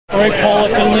right, Paula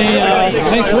Findlay,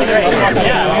 nice work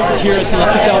here at the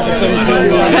 2017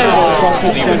 Cross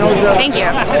Country Championship. Thank you.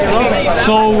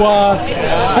 So,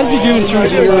 how did you do in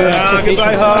terms of your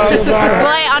expectations?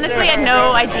 Well, I honestly had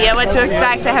no idea what to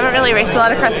expect. I haven't really raced a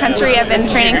lot of cross country. I've been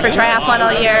training for triathlon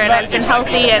all year, and I've been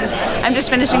healthy, and I'm just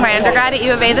finishing my undergrad at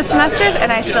U of A this semester,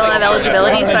 and I still have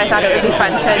eligibility, so I thought it would be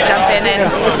fun to jump in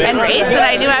and race. And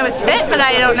I knew I was fit, but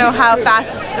I don't know how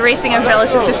fast the racing is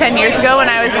relative to 10 years ago when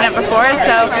I was in it before,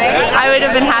 so I would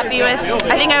have been happy with,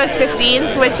 I think I was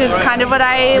 15th, which is kind of what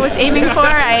I was aiming for.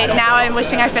 Now I'm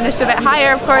wishing I finished a bit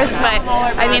higher, of course, but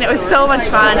I mean, it was so much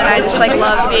fun, and I just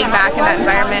love being back in that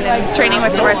environment, and training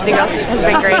with the varsity girls has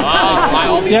been great.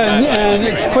 Yeah, and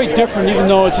it's quite different, even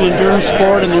though it's an endurance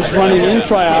sport and there's running in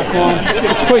triathlon.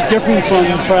 It's quite different from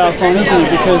triathlon, isn't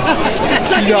it? Because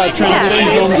you got transition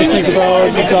zones to think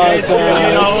about, you got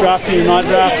drafting and not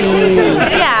drafting.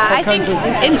 Yeah, I think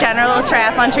in general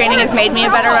triathlon training has made me a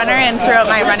better runner, and throughout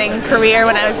my running career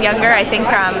when I was younger, I think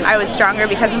I was stronger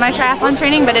because of my triathlon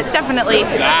training, but it's definitely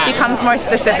becomes more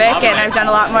specific, and I've done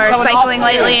a lot more cycling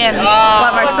lately and a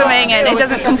lot more swimming, and it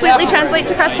doesn't completely translate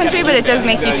to cross country, but it does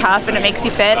make you tough and it makes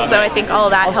you fit, so I think all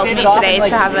of that helped me today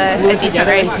to have a decent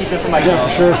race. Yeah, for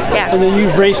sure. Yeah. And then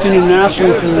you've raced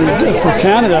internationally for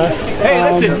Canada.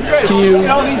 Can you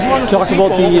talk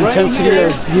about the intensity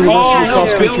of university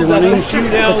cross country running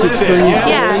that you experienced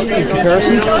in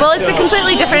comparison? Well, it's a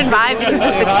completely different vibe because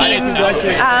it's a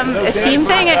team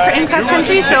thing in cross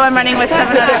country. So I'm running with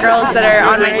 7 other girls that are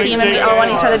on my team, and we all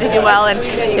want each other to do well. And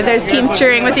there's teams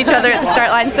cheering with each other at the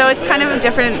start line. So it's kind of a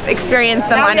different experience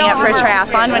than lining up for a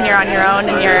triathlon when you're on your own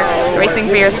and you're racing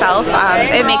for yourself.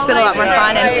 It makes it a lot more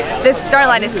fun. And this start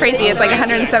line is crazy. It's like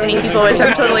 170 people, which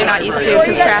I'm totally not used to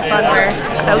because triathlon we're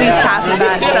at least half of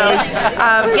that. So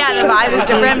yeah, the vibe is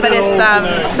different, but it's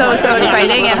so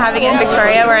exciting. And having it in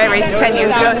Victoria, where I raced 10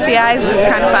 years ago at CI's, is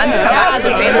kind of fun to come back to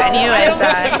the same venue. And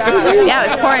yeah, it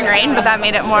was pouring rain, but that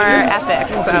made it more epic.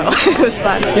 So it was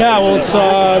fun. Yeah, well, it's 8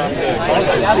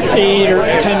 or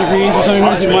 10 degrees or something.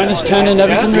 Was it -10 in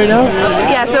Edmonton right now?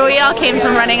 Yeah, so we all came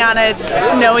from running on a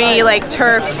snowy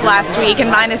turf last week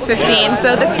and -15.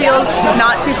 So this feels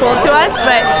not too cold to us,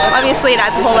 but obviously it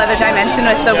adds a whole other dimension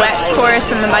with the wet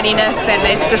course and the muddiness, and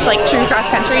it's just true cross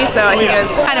country. So I think it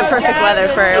was kind of perfect weather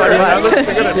for what it was.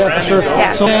 Yeah, for sure.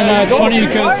 Yeah. So and it's funny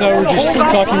because we're just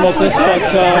talking about this, but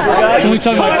the only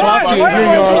time I talk to you,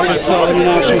 here you are, this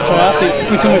international triathlete. The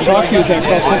only time I talk to you is at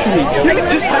cross country meets.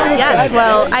 Yes,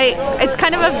 well, it's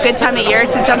kind of a good time of year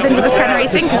to jump into this kind of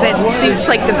racing because it suits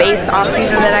the base off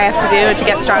season that I have to do to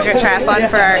get stronger at triathlon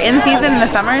for our in season in the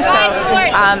summer. So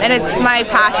and it's my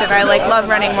passion. I love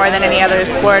running more than any other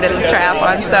sport in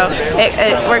triathlon. So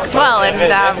it works well, and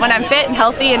when I'm fit and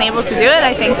healthy and able to do it,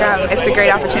 I think it's a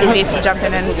great opportunity to jump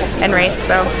in and race.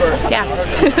 So yeah.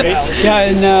 Yeah,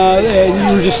 and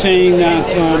you were just saying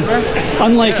that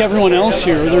unlike everyone else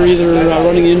here, they're either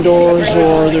running indoors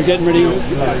or they're getting ready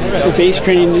for base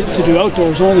training to do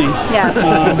outdoors only. Yeah.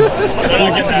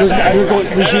 You're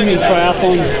resuming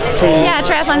triathlon training. Yeah,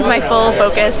 triathlon's my full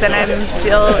focus, and I'm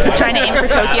still trying to aim for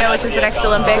Tokyo, which is the next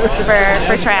Olympics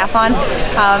for triathlon.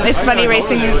 It's funny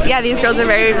racing. Yeah, these girls are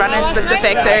very runner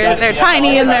specific. They're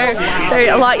tiny and they're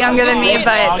a lot younger than me,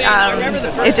 but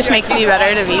it just makes me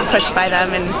better to be pushed by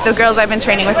them. And the girls I've been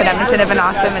training with in Edmonton have been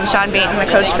awesome, and Sean Baton,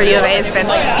 the coach for U of A, has been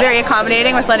very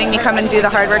accommodating with letting me come and do the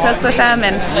hard workouts with them.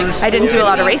 And I didn't do a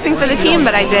lot of racing for the team,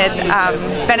 but I did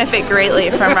benefit greatly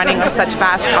from running with such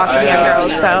fast, awesome young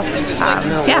girls. So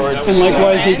yeah. And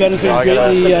likewise, they benefited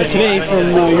greatly today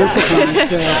from your performance,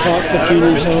 top 15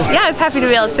 or so. Yeah, I was happy to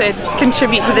be able to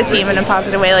contribute to the team in a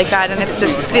positive way like that, and it's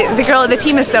just the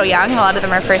team is so young. A lot of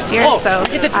them are first years, so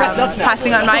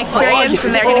passing on my experience,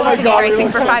 and they're going to continue racing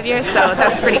for 5 years, so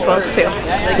that's pretty cool too.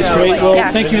 That's great. Well,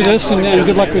 thank you for this, and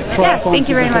good luck with triathlon. Yeah, thank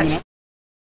you very much.